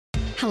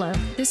Hello,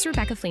 this is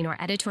Rebecca Fleenor,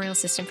 editorial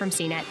assistant from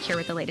CNET, here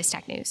with the latest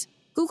tech news.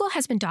 Google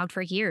has been dogged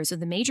for years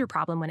with a major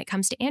problem when it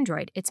comes to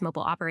Android, its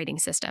mobile operating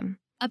system.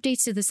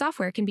 Updates to the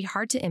software can be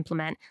hard to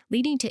implement,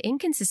 leading to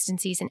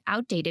inconsistencies and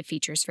outdated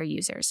features for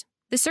users.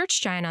 The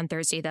search giant on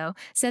Thursday, though,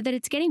 said that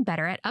it's getting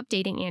better at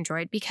updating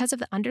Android because of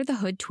the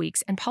under-the-hood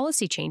tweaks and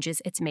policy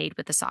changes it's made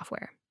with the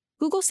software.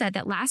 Google said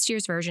that last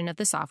year's version of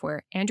the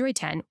software, Android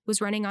 10,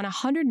 was running on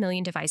 100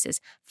 million devices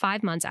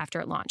 5 months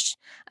after it launched,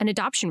 an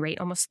adoption rate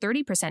almost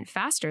 30%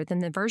 faster than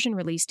the version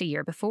released a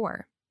year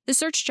before. The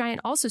search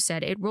giant also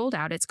said it rolled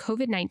out its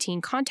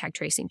COVID-19 contact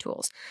tracing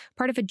tools,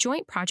 part of a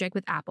joint project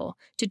with Apple,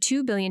 to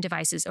 2 billion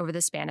devices over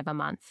the span of a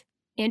month.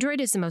 Android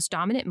is the most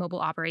dominant mobile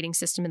operating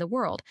system in the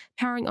world,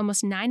 powering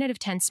almost 9 out of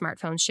 10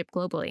 smartphones shipped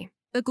globally.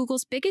 But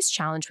Google's biggest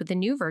challenge with the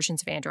new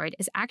versions of Android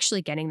is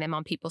actually getting them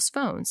on people's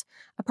phones,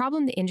 a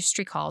problem the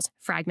industry calls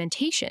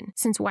fragmentation,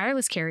 since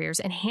wireless carriers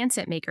and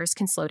handset makers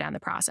can slow down the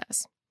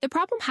process. The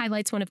problem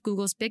highlights one of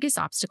Google's biggest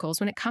obstacles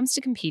when it comes to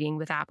competing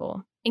with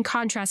Apple. In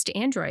contrast to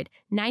Android,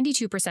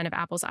 92% of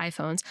Apple's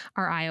iPhones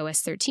are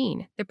iOS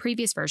 13, the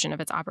previous version of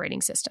its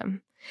operating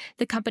system.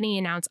 The company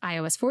announced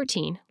iOS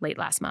 14 late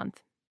last month.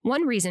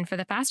 One reason for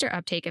the faster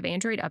uptake of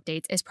Android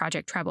updates is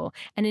Project Treble,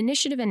 an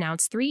initiative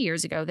announced 3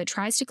 years ago that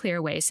tries to clear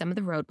away some of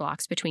the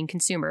roadblocks between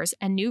consumers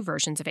and new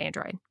versions of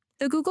Android.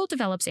 Though Google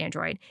develops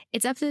Android,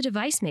 it's up to the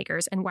device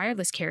makers and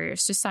wireless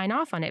carriers to sign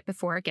off on it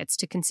before it gets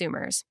to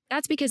consumers.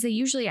 That's because they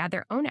usually add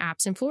their own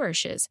apps and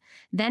flourishes,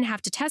 then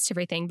have to test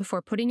everything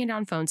before putting it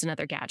on phones and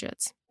other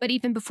gadgets. But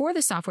even before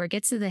the software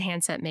gets to the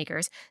handset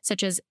makers,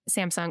 such as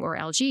Samsung or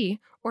LG,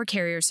 or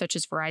carriers such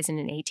as Verizon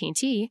and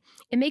AT&T,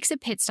 it makes a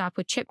pit stop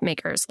with chip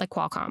makers like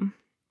Qualcomm.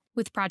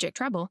 With Project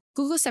Treble,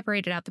 Google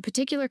separated out the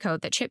particular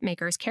code that chip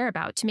makers care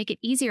about to make it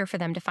easier for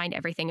them to find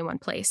everything in one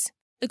place.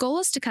 The goal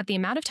is to cut the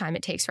amount of time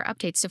it takes for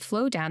updates to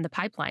flow down the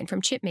pipeline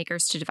from chip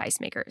makers to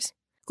device makers.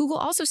 Google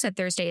also said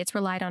Thursday it's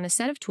relied on a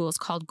set of tools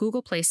called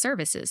Google Play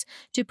Services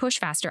to push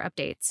faster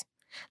updates.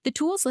 The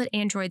tools let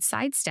Android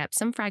sidestep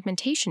some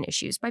fragmentation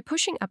issues by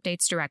pushing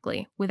updates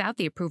directly, without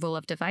the approval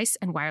of device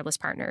and wireless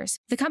partners.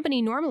 The company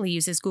normally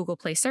uses Google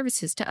Play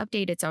Services to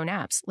update its own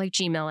apps, like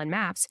Gmail and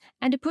Maps,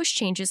 and to push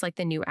changes like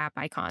the new app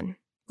icon.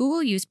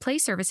 Google used Play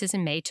Services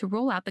in May to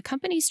roll out the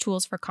company's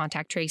tools for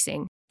contact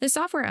tracing. The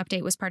software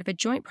update was part of a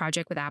joint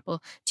project with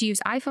Apple to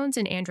use iPhones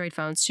and Android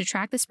phones to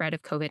track the spread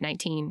of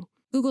COVID-19.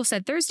 Google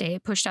said Thursday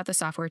it pushed out the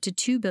software to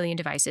 2 billion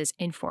devices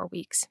in 4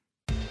 weeks.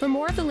 For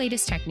more of the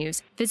latest tech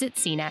news, visit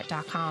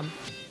cnet.com.